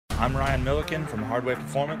I'm Ryan Milliken from Hardway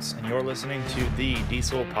Performance, and you're listening to the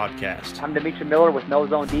Diesel Podcast. I'm Demetri Miller with No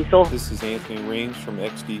Zone Diesel. This is Anthony Range from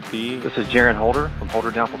XDP. This is Jaron Holder from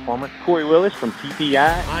Holder Down Performance. Corey Willis from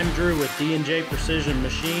TPI. I'm Drew with D&J Precision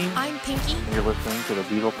Machine. I'm Pinky. And you're listening to the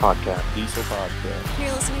Diesel Podcast. Diesel Podcast.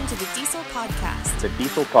 You're listening to the Diesel Podcast. The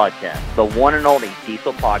Diesel Podcast. The one and only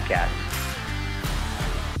Diesel Podcast.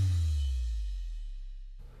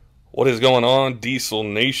 What is going on, Diesel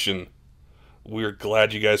Nation? We're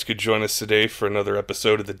glad you guys could join us today for another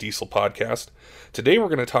episode of the Diesel Podcast. Today we're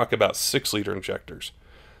going to talk about 6-liter injectors.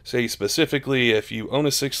 Say specifically, if you own a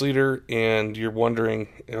 6-liter and you're wondering,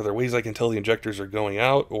 are there ways I can tell the injectors are going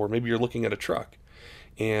out? Or maybe you're looking at a truck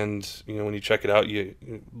and when you check it out, you're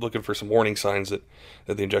looking for some warning signs that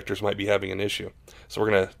the injectors might be having an issue. So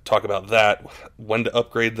we're going to talk about that, when to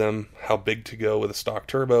upgrade them, how big to go with a stock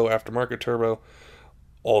turbo, aftermarket turbo,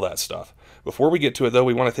 all that stuff. Before we get to it, though,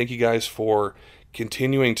 we want to thank you guys for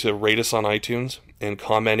continuing to rate us on iTunes and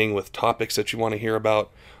commenting with topics that you want to hear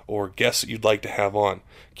about or guests that you'd like to have on.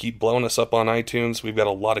 Keep blowing us up on iTunes. We've got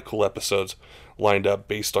a lot of cool episodes lined up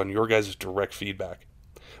based on your guys' direct feedback.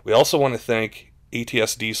 We also want to thank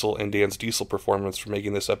ATS Diesel and Dan's Diesel Performance for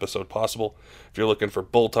making this episode possible. If you're looking for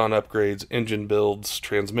bolt-on upgrades, engine builds,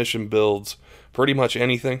 transmission builds, pretty much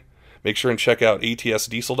anything, make sure and check out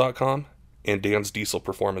atsdiesel.com and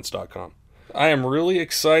dansdieselperformance.com. I am really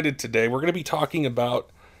excited today. We're going to be talking about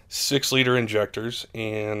 6-liter injectors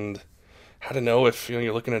and how to know if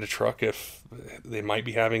you're looking at a truck, if they might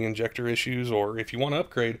be having injector issues, or if you want to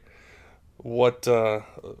upgrade, what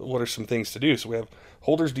are some things to do. So we have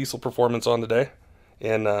Holder's Diesel Performance on today,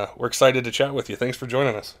 and we're excited to chat with you. Thanks for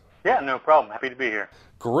joining us. Yeah, no problem. Happy to be here.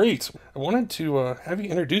 Great. I wanted to have you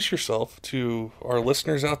introduce yourself to our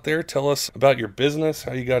listeners out there. Tell us about your business,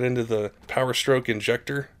 how you got into the Powerstroke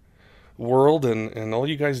injector world, and all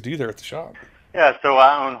you guys do there at the shop. Yeah, so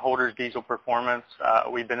I own Holder's Diesel Performance.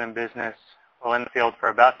 We've been in business, in the field for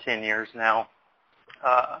about 10 years now.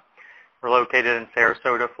 We're located in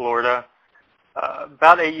Sarasota, Florida.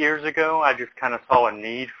 About 8 years ago, I just kind of saw a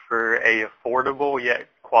need for a affordable yet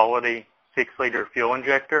quality 6-liter fuel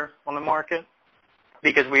injector on the market,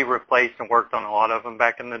 because we replaced and worked on a lot of them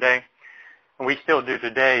back in the day. And we still do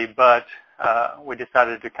today, but we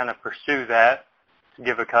decided to kind of pursue that to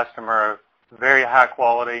give a customer a very high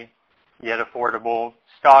quality yet affordable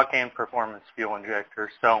stock and performance fuel injector.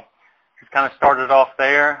 So just kind of started off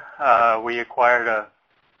there. We acquired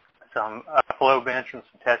some flow bench and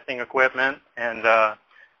some testing equipment, and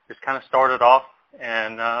just kind of started off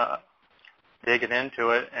and digging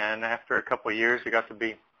into it. And after a couple of years, it got to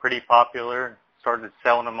be pretty popular and started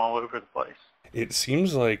selling them all over the place. It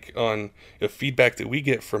seems like on the feedback that we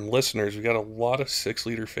get from listeners, we got a lot of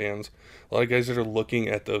 6-liter fans, a lot of guys that are looking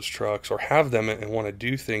at those trucks or have them and want to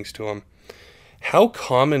do things to them. How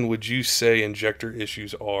common would you say injector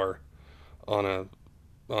issues are on a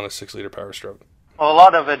 6-liter Powerstroke? Well, a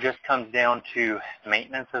lot of it just comes down to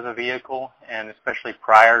maintenance of the vehicle, and especially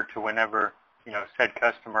prior to whenever said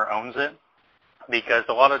customer owns it, because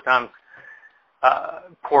a lot of times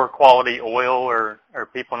poor quality oil or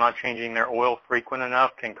people not changing their oil frequent enough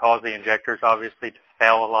can cause the injectors obviously to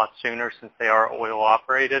fail a lot sooner, since they are oil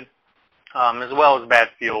operated, as well as bad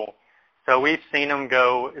fuel. So we've seen them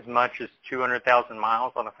go as much as 200,000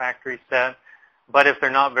 miles on a factory set, but if they're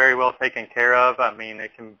not very well taken care of,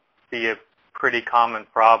 it can be a pretty common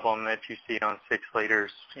problem that you see on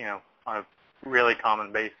 6-liters, on a really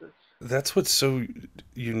common basis. That's what's so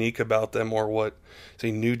unique about them, or what, say,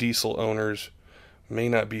 new diesel owners may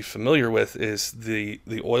not be familiar with, is the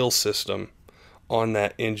oil system on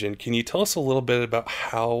that engine. Can you tell us a little bit about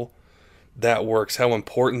how that works, how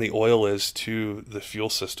important the oil is to the fuel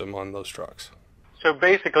system on those trucks? So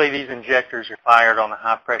basically, these injectors are fired on a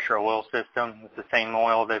high-pressure oil system. It's the same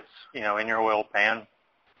oil that's, in your oil pan.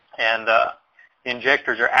 And the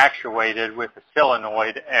injectors are actuated with a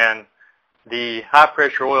solenoid, and the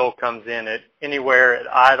high-pressure oil comes in at anywhere at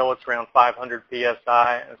idle. It's around 500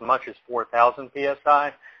 psi, as much as 4,000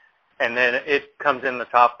 psi. And then it comes in the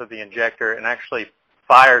top of the injector and actually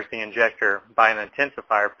fires the injector by an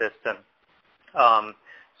intensifier piston.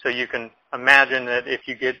 So you can imagine that if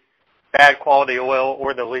you get bad quality oil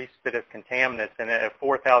or the least bit of contaminants in it at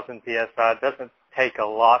 4,000 psi, it doesn't take a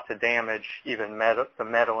lot to damage even the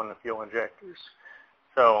metal in the fuel injectors.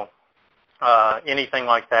 So anything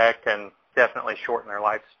like that can definitely shorten their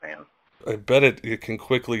lifespan. I bet it can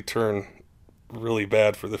quickly turn really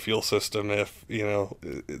bad for the fuel system if,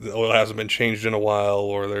 the oil hasn't been changed in a while,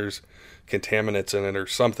 or there's contaminants in it or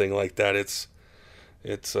something like that. It's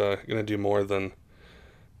going to do more than,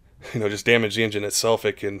 just damage the engine itself.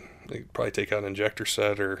 It can probably take out an injector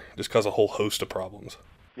set or just cause a whole host of problems.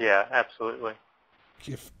 Yeah, absolutely.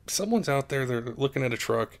 If someone's out there, they're looking at a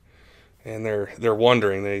truck and they're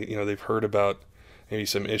wondering, they've heard about maybe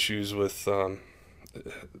some issues with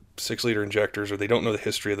 6-liter injectors, or they don't know the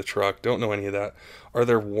history of the truck, don't know any of that. Are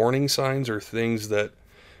there warning signs or things that,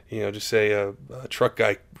 just say a truck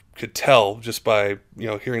guy could tell just by,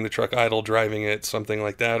 hearing the truck idle, driving it, something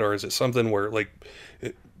like that? Or is it something where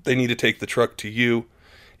they need to take the truck to you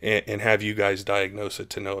and have you guys diagnose it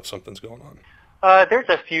to know if something's going on? There's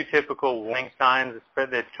a few typical warning signs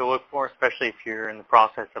that to look for, especially if you're in the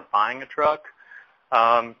process of buying a truck.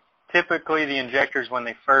 Typically, the injectors, when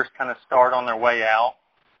they first kind of start on their way out,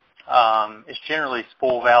 it's generally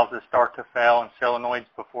spool valves that start to fail and solenoids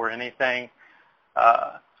before anything.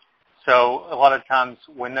 So a lot of times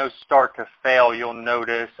when those start to fail, you'll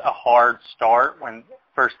notice a hard start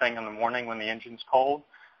first thing in the morning when the engine's cold,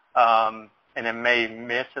 and it may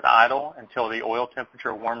miss at idle until the oil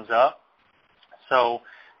temperature warms up. So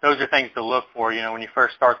those are things to look for. When you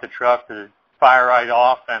first start the truck, does it fire right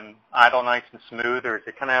off and idle nice and smooth, or does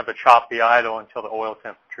it kind of have a choppy idle until the oil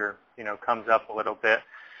temperature, comes up a little bit?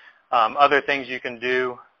 Other things you can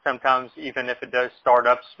do, sometimes even if it does start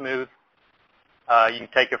up smooth, you can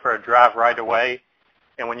take it for a drive right away.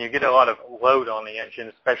 And when you get a lot of load on the engine,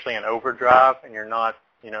 especially in overdrive, and you're not,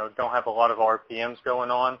 don't have a lot of RPMs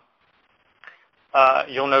going on,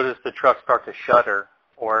 you'll notice the truck start to shudder,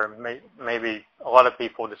 or maybe a lot of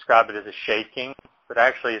people describe it as a shaking, but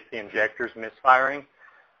actually it's the injectors misfiring.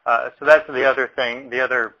 So that's the other thing, the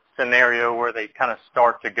other scenario where they kind of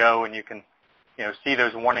start to go, and you can, see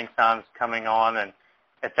those warning signs coming on, and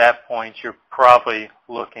at that point you're probably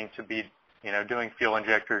looking to be, doing fuel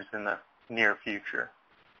injectors in the near future.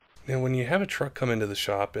 Now, when you have a truck come into the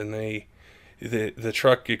shop and the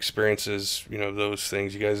truck experiences, those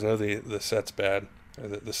things, you guys know the set's bad, or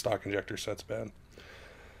the stock injector set's bad.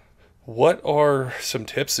 What are some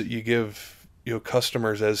tips that you give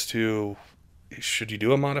customers as to, should you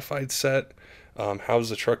do a modified set? How's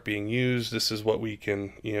the truck being used? This is what we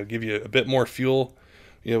can give you a bit more fuel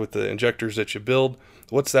with the injectors that you build.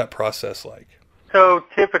 What's that process like? So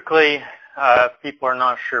typically people are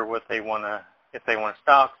not sure what they want to, if they want a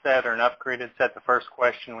stock set or an upgraded set. The first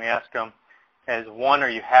question we ask them is, one, are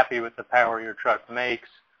you happy with the power your truck makes?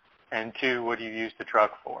 And two, what do you use the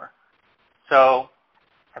truck for? So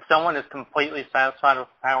if someone is completely satisfied with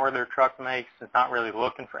the power their truck makes, is not really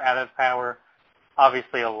looking for added power,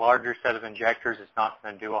 obviously a larger set of injectors is not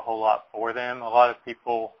going to do a whole lot for them. A lot of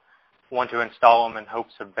people want to install them in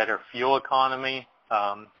hopes of better fuel economy.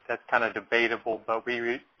 That's kind of debatable, but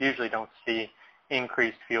we usually don't see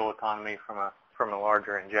increased fuel economy from a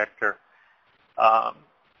larger injector.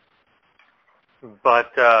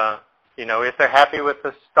 If they're happy with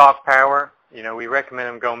the stock power, we recommend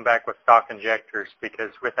them going back with stock injectors,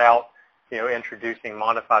 because without, introducing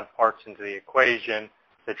modified parts into the equation,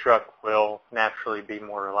 the truck will naturally be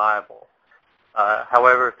more reliable.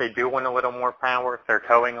 However, if they do want a little more power, if they're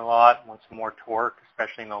towing a lot, want some more torque,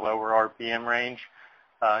 especially in the lower RPM range,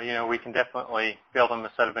 we can definitely build them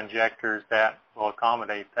a set of injectors that will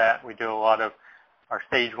accommodate that. We do a lot of our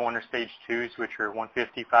Stage 1 or Stage 2s, which are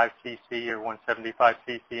 155cc or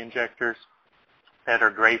 175cc injectors that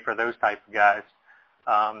are great for those type of guys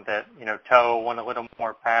that, tow, want a little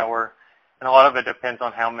more power. And a lot of it depends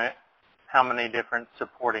on how many different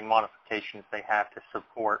supporting modifications they have to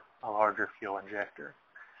support a larger fuel injector.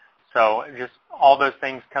 So just all those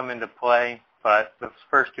things come into play, but the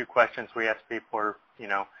first two questions we ask people are,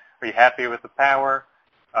 are you happy with the power,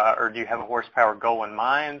 or do you have a horsepower goal in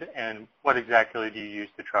mind, and what exactly do you use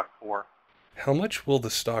the truck for? How much will the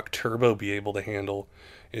stock turbo be able to handle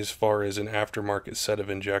as far as an aftermarket set of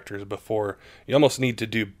injectors before you almost need to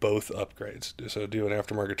do both upgrades? So do an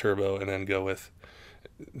aftermarket turbo and then go with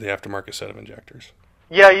the aftermarket set of injectors.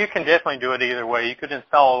 Yeah, you can definitely do it either way. You could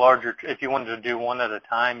install a larger, if you wanted to do one at a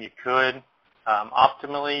time, you could.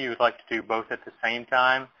 Optimally, you would like to do both at the same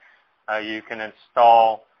time. You can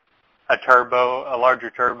install a larger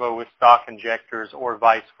turbo with stock injectors, or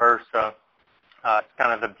vice versa. It's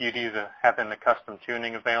kind of the beauty of having the custom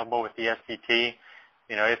tuning available with the SCT.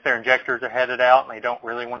 If their injectors are headed out and they don't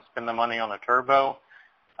really want to spend the money on a turbo,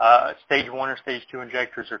 Stage 1 or Stage 2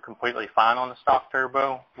 injectors are completely fine on the stock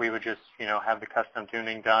turbo. We would just, have the custom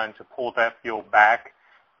tuning done to pull that fuel back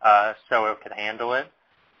so it could handle it.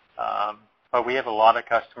 But we have a lot of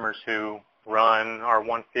customers who run our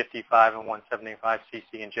 155 and 175cc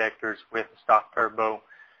injectors with the stock turbo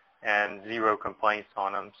and zero complaints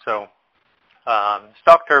on them. So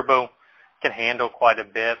stock turbo can handle quite a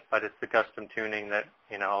bit, but it's the custom tuning that,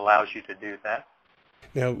 allows you to do that.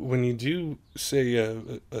 Now, when you do, say,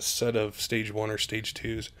 a set of stage 1 or stage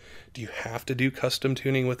 2s, do you have to do custom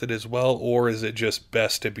tuning with it as well, or is it just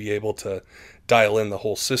best to be able to dial in the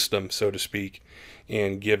whole system, so to speak,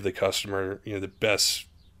 and give the customer, the best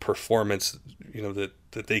performance,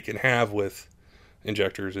 that they can have with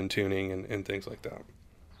injectors and tuning and things like that?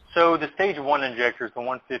 So the stage 1 injectors, the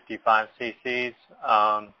 155 cc's,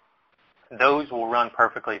 those will run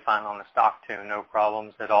perfectly fine on the stock tune, no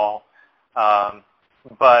problems at all.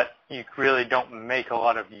 But you really don't make a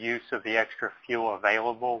lot of use of the extra fuel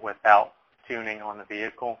available without tuning on the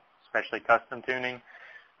vehicle, especially custom tuning.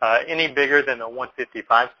 Any bigger than the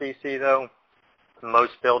 155 cc, though,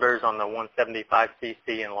 most builders on the 175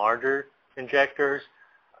 cc and larger injectors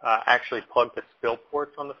actually plug the spill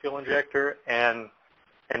ports on the fuel injector, and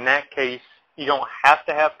in that case, you don't have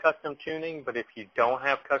to have custom tuning, but if you don't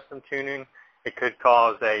have custom tuning, it could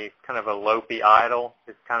cause a kind of a lopey idle.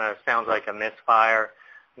 It kind of sounds like a misfire,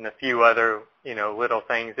 and a few other, little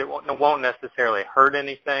things. It won't necessarily hurt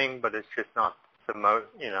anything, but it's just not the most,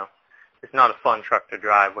 it's not a fun truck to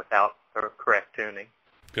drive without the correct tuning.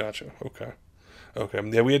 Gotcha. Okay.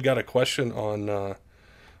 Yeah, we had got a question on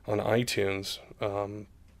iTunes on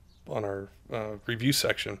our review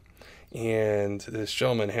section, and this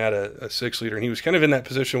gentleman had a 6-liter, and he was kind of in that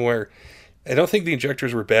position where I don't think the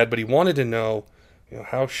injectors were bad, but he wanted to know,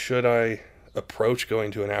 how should I approach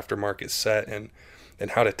going to an aftermarket set and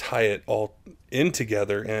how to tie it all in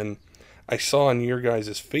together. And I saw on your guys'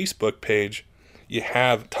 Facebook page, you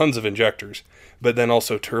have tons of injectors, but then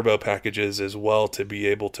also turbo packages as well to be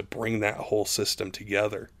able to bring that whole system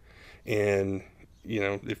together. And,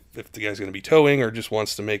 if the guy's going to be towing or just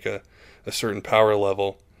wants to make a certain power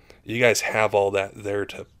level, you guys have all that there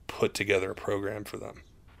to put together a program for them.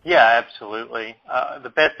 Yeah, absolutely. The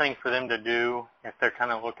best thing for them to do if they're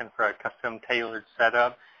kind of looking for a custom tailored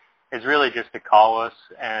setup is really just to call us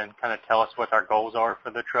and kind of tell us what our goals are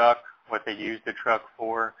for the truck, what they use the truck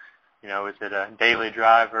for. Is it a daily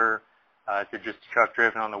driver? Is it just a truck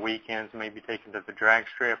driven on the weekends, maybe taken to the drag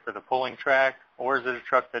strip or the pulling track? Or is it a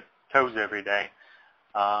truck that tows every day?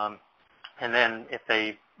 And then if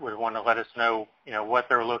they would want to let us know, what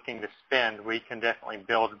they're looking to spend, we can definitely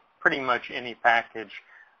build pretty much any package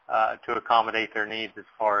to accommodate their needs as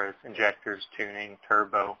far as injectors, tuning,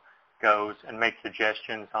 turbo goes, and make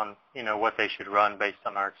suggestions on, what they should run based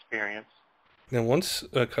on our experience. Now, once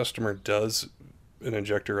a customer does an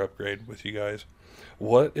injector upgrade with you guys,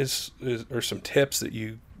 what are some tips that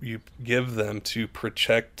you give them to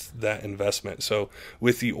protect that investment? So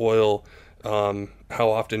with the oil, how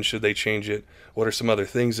often should they change it? What are some other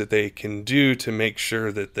things that they can do to make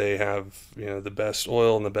sure that they have, the best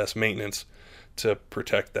oil and the best maintenance to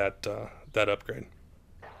protect that upgrade?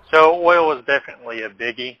 So oil is definitely a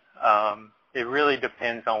biggie. It really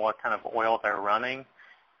depends on what kind of oil they're running.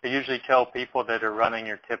 I usually tell people that are running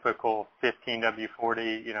your typical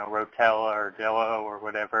 15W40, Rotella or Dello or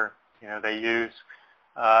whatever, they use.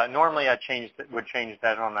 Normally I would change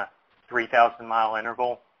that on a 3,000 mile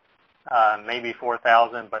interval, maybe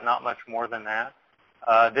 4,000, but not much more than that.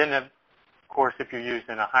 Then of course, if you're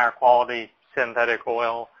using a higher quality synthetic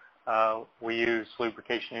oil, we use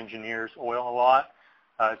Lubrication Engineers oil a lot.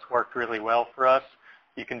 It's worked really well for us.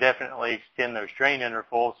 You can definitely extend those drain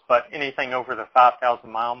intervals, but anything over the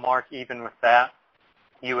 5,000 mile mark, even with that,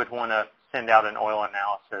 you would want to send out an oil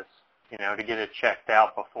analysis, to get it checked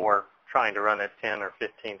out before trying to run at 10 or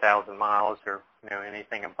 15,000 miles or,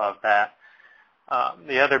 anything above that.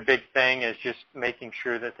 The other big thing is just making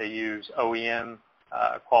sure that they use OEM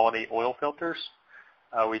quality oil filters.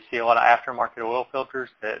 We see a lot of aftermarket oil filters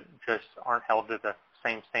that just aren't held to the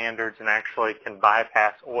same standards and actually can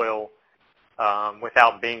bypass oil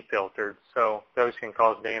without being filtered. So those can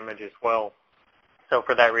cause damage as well. So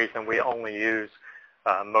for that reason, we only use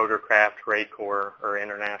Motorcraft, Raycor, or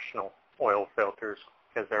International oil filters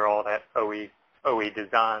because they're all that OE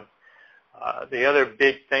design. The other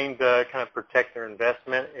big thing to kind of protect their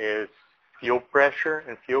investment is fuel pressure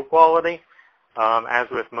and fuel quality, as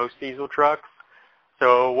with most diesel trucks.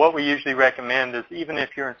 So what we usually recommend is even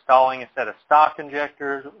if you're installing a set of stock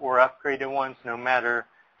injectors or upgraded ones, no matter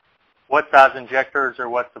what size injectors or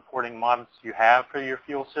what supporting mods you have for your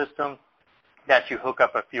fuel system, that you hook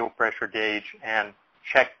up a fuel pressure gauge and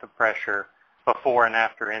check the pressure before and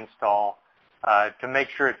after install to make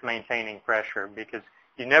sure it's maintaining pressure, because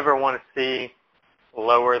you never want to see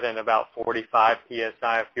lower than about 45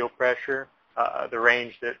 psi of fuel pressure. The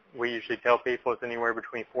range that we usually tell people is anywhere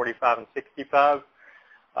between 45 and 65.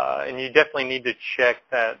 And you definitely need to check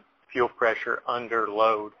that fuel pressure under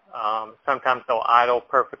load. Sometimes they'll idle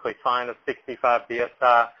perfectly fine at 65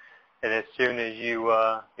 psi, and as soon as you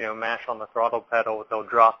mash on the throttle pedal, they'll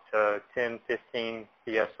drop to 10, 15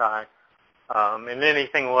 psi. And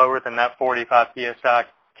anything lower than that 45 psi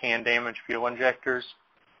can damage fuel injectors.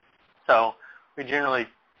 So we generally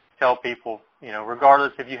tell people,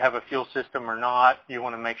 regardless if you have a fuel system or not, you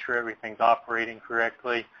want to make sure everything's operating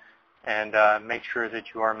correctly and make sure that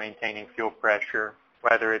you are maintaining fuel pressure,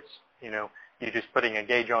 whether it's, you're just putting a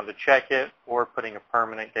gauge on to check it or putting a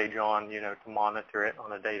permanent gauge on, to monitor it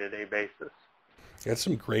on a day-to-day basis. That's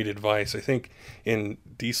some great advice. I think in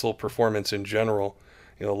diesel performance in general,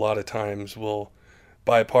 a lot of times we'll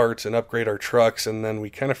buy parts and upgrade our trucks, and then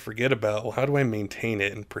we kind of forget about, well, how do I maintain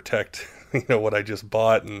it and protect, what I just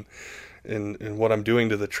bought and what I'm doing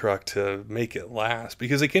to the truck to make it last?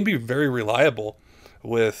 Because it can be very reliable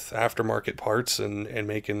with aftermarket parts and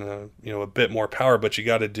making a bit more power, but you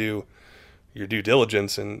got to do your due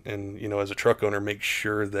diligence and as a truck owner, make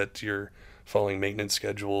sure that you're following maintenance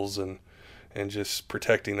schedules and just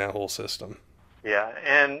protecting that whole system. Yeah,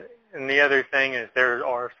 and the other thing is there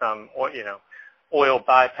are some oil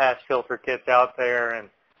bypass filter kits out there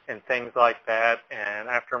and things like that, and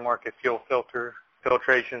aftermarket fuel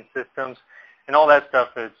filtration systems, and all that stuff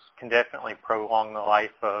can definitely prolong the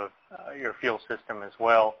life of your fuel system as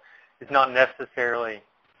well. It's not necessarily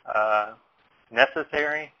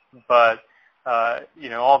necessary, but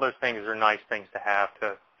all those things are nice things to have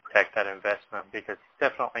to protect that investment, because it's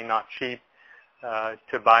definitely not cheap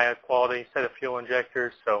to buy a quality set of fuel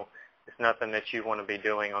injectors, so it's nothing that you want to be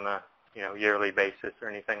doing on a yearly basis or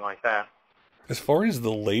anything like that. As far as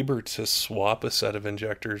the labor to swap a set of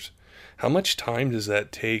injectors, how much time does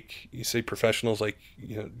that take, you say professionals like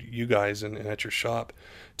you guys and at your shop,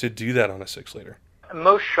 to do that on a 6-liter?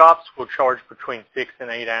 Most shops will charge between 6 and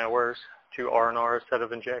 8 hours to R&R a set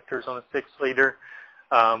of injectors on a 6-liter.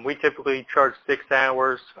 We typically charge 6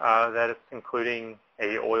 hours. That is including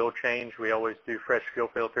a oil change. We always do fresh fuel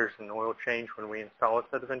filters and oil change when we install a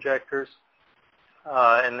set of injectors.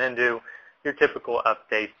 And then do your typical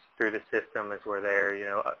updates through the system as we're there,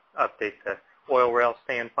 update the oil rail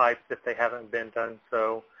standpipes if they haven't been done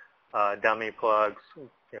so, dummy plugs,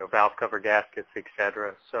 valve cover gaskets,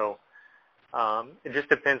 etc. So it just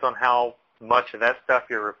depends on how much of that stuff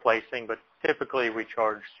you're replacing, but typically we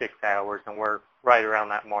charge 6 hours, and we're right around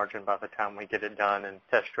that margin by the time we get it done and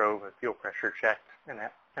test drove and fuel pressure checked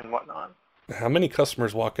and whatnot. How many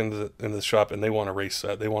customers walk into the shop and they want to race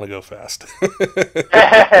that? They want to go fast.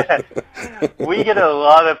 We get a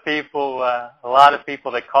lot of people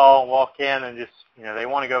that call and walk in and just, they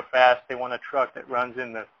want to go fast. They want a truck that runs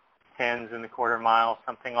in the 10s in the quarter mile,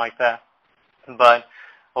 something like that. But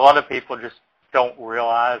a lot of people just don't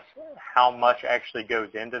realize how much actually goes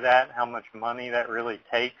into that, how much money that really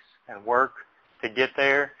takes and work to get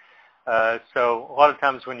there. So a lot of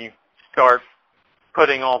times when you start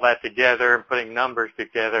putting all that together and putting numbers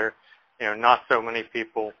together, not so many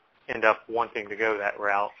people end up wanting to go that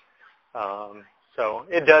route. So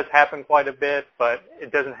it does happen quite a bit, but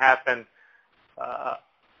it doesn't happen, a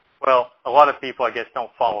lot of people, I guess,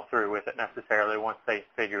 don't follow through with it necessarily once they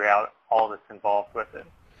figure out all that's involved with it.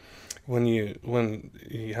 When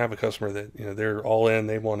you have a customer that, they're all in,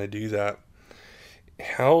 they want to do that,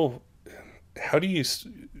 how do you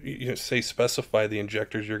specify the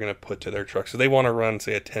injectors you're going to put to their truck? So they want to run,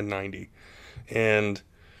 say, a 1090, and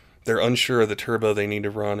they're unsure of the turbo they need to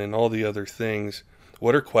run and all the other things.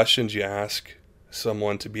 What are questions you ask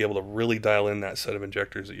someone to be able to really dial in that set of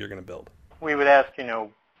injectors that you're going to build? We would ask,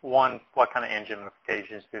 one, what kind of engine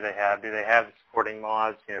modifications do they have? Do they have supporting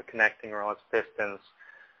mods, connecting rods, pistons?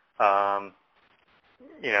 Do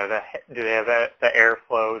they have the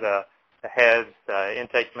airflow, the heads, the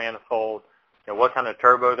intake manifold? What kind of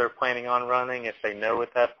turbo they're planning on running, if they know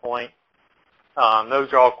at that point.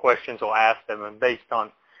 Those are all questions we'll ask them, and based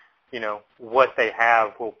on, what they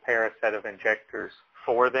have, we'll pair a set of injectors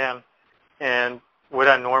for them. And what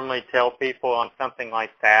I normally tell people on something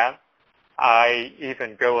like that, I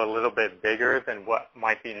even go a little bit bigger than what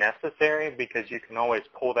might be necessary, because you can always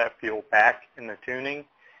pull that fuel back in the tuning.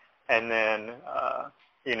 And then,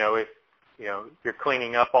 if, you're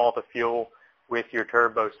cleaning up all the fuel with your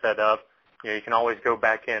turbo set up, you can always go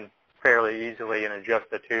back in fairly easily and adjust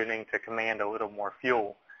the tuning to command a little more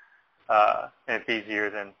fuel. And it's easier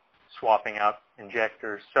than swapping out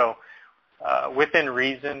injectors. So within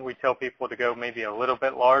reason, we tell people to go maybe a little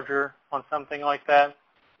bit larger on something like that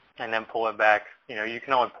and then pull it back. You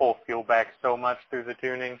can only pull fuel back so much through the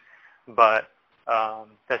tuning, but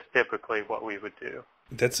that's typically what we would do.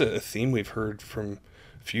 That's a theme we've heard from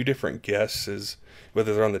a few different guests, is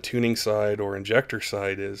whether they're on the tuning side or injector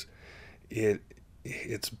side, is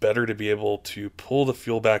it's better to be able to pull the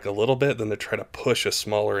fuel back a little bit than to try to push a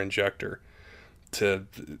smaller injector to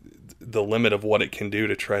the limit of what it can do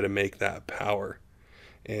to try to make that power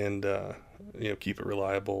and keep it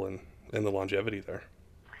reliable and the longevity there.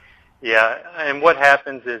 Yeah, and what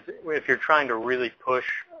happens is if you're trying to really push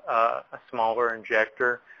a smaller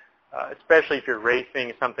injector, especially if you're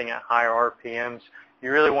racing something at higher RPMs,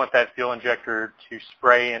 you really want that fuel injector to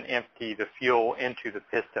spray and empty the fuel into the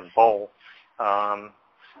piston bowl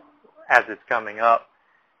as it's coming up.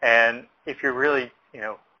 And if you're really,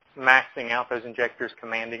 maxing out those injectors,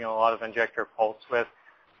 commanding a lot of injector pulse width,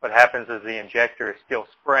 what happens is the injector is still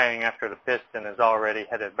spraying after the piston is already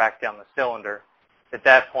headed back down the cylinder. At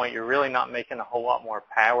that point, you're really not making a whole lot more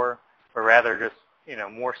power, but rather just,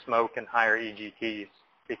 more smoke and higher EGTs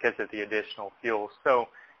because of the additional fuel. So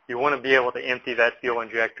you want to be able to empty that fuel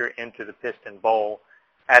injector into the piston bowl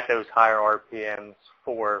at those higher RPMs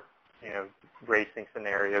for, racing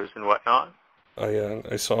scenarios and whatnot.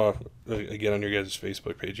 I saw, again, on your guys'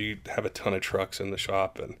 Facebook page, you have a ton of trucks in the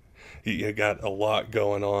shop, and you got a lot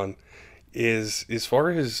going on. As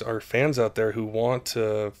far as our fans out there who want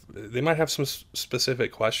to, they might have some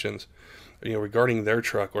specific questions, regarding their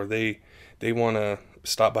truck, or they want to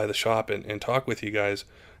stop by the shop and talk with you guys.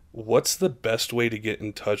 What's the best way to get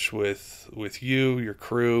in touch with you, your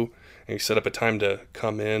crew, and you set up a time to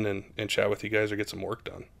come in and chat with you guys or get some work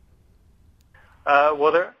done?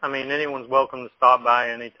 Anyone's welcome to stop by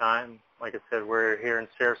anytime. Like I said, we're here in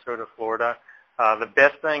Sarasota, Florida. The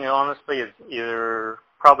best thing, honestly, is either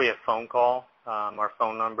probably a phone call. Our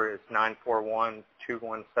phone number is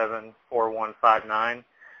 941-217-4159.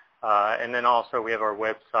 And then also we have our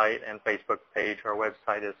website and Facebook page. Our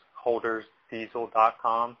website is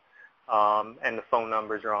holdersdiesel.com. And the phone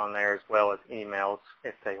numbers are on there as well as emails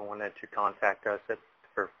if they wanted to contact us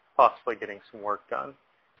for possibly getting some work done.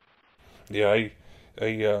 Yeah,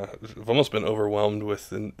 I've almost been overwhelmed with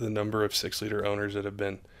the number of 6-liter owners that have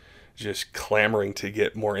been just clamoring to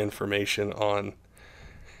get more information on,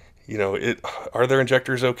 are their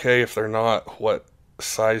injectors okay? If they're not, what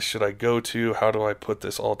size should I go to? How do I put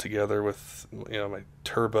this all together with, my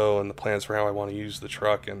turbo and the plans for how I want to use the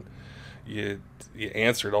truck? And you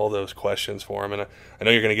answered all those questions for them. And I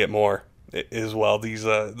know you're going to get more as well. These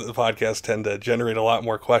the podcasts tend to generate a lot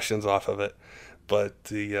more questions off of it. But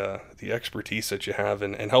the expertise that you have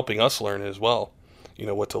and helping us learn as well,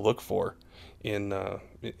 what to look for in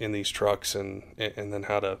these trucks and then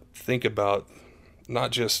how to think about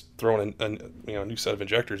not just throwing a new set of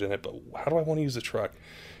injectors in it, but how do I want to use the truck?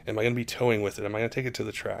 Am I going to be towing with it? Am I going to take it to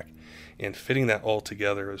the track? And fitting that all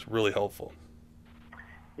together is really helpful.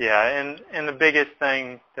 Yeah, and the biggest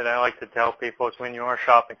thing that I like to tell people is when you are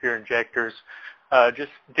shopping for your injectors,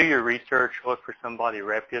 just do your research, look for somebody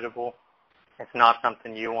reputable. It's not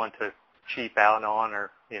something you want to cheap out on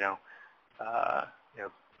or,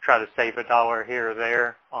 try to save a dollar here or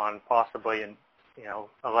there on possibly,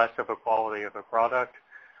 a less of a quality of a product.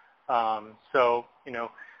 A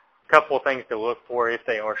couple of things to look for if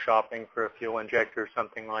they are shopping for a fuel injector or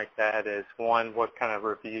something like that is, one, what kind of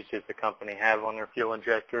reviews does the company have on their fuel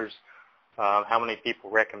injectors? How many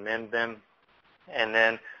people recommend them? And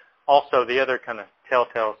then also the other kind of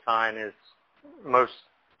telltale sign is most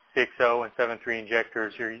 6.0 and 7.3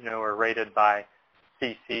 injectors are rated by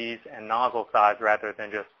cc's and nozzle size rather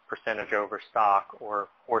than just percentage over stock or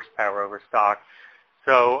horsepower over stock.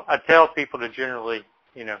 So I tell people to generally,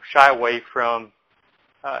 shy away from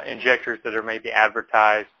injectors that are maybe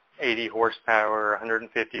advertised 80 horsepower,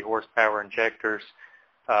 150 horsepower injectors,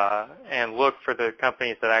 and look for the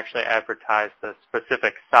companies that actually advertise the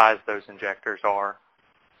specific size those injectors are.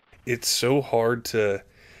 It's so hard to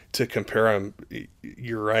compare them.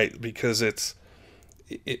 You're right, because it's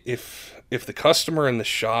if the customer and the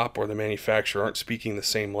shop or the manufacturer aren't speaking the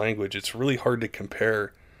same language, it's really hard to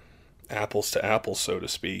compare apples to apples, so to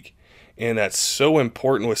speak. And that's so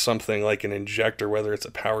important with something like an injector, whether it's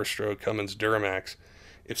a Powerstroke, Cummins, Duramax.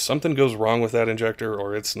 If something goes wrong with that injector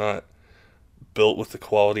or it's not built with the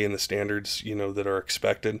quality and the standards, that are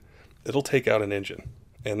expected, it'll take out an engine.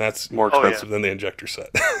 And that's more expensive than the injector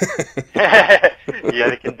set.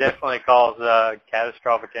 Yeah, it can definitely cause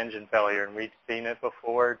catastrophic engine failure, and we've seen it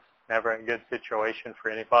before. It's never a good situation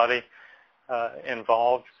for anybody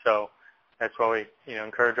involved. So that's why we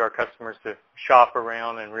encourage our customers to shop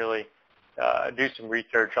around and really do some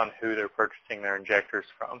research on who they're purchasing their injectors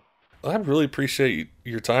from. Well, I really appreciate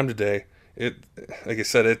your time today. Like I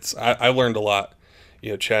said, I learned a lot,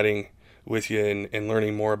 chatting with you and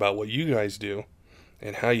learning more about what you guys do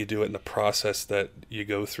and how you do it in the process that you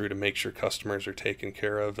go through to make sure customers are taken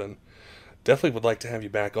care of. And definitely would like to have you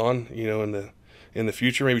back on, in in the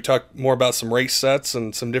future. Maybe talk more about some race sets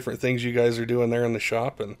and some different things you guys are doing there in the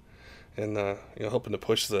shop, and hoping to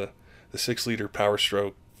push the 6-liter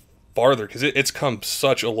Powerstroke farther, because it's come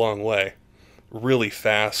such a long way really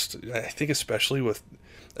fast. I think especially with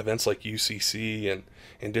events like UCC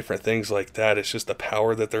and different things like that, it's just the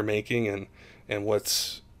power that they're making and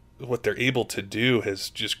what they're able to do has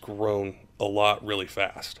just grown a lot really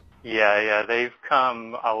fast. Yeah, they've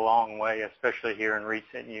come a long way, especially here in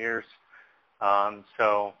recent years.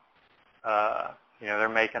 They're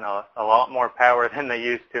making a lot more power than they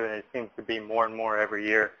used to, and it seems to be more and more every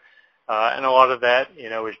year. And a lot of that,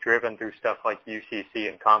 is driven through stuff like UCC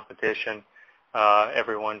and competition.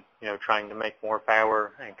 Everyone, trying to make more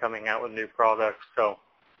power and coming out with new products. So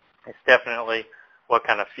it's definitely what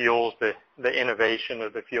kind of fuels the innovation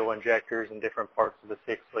of the fuel injectors in different parts of the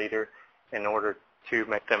 6-liter in order to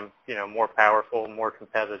make them, more powerful, more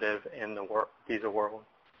competitive in the diesel world.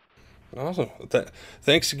 Awesome.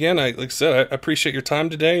 Thanks again. Like I said, I appreciate your time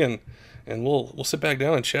today, and we'll sit back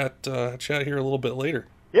down and chat here a little bit later.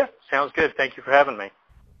 Yeah, sounds good. Thank you for having me.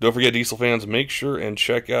 Don't forget, diesel fans, make sure and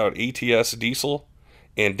check out ATS Diesel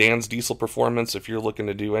and Dan's Diesel Performance if you're looking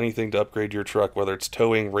to do anything to upgrade your truck, whether it's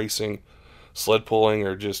towing, racing, sled pulling,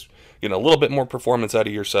 or just getting a little bit more performance out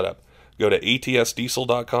of your setup. Go to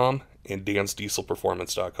atsdiesel.com and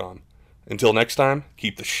dansdieselperformance.com. Until next time,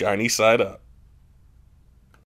 keep the shiny side up.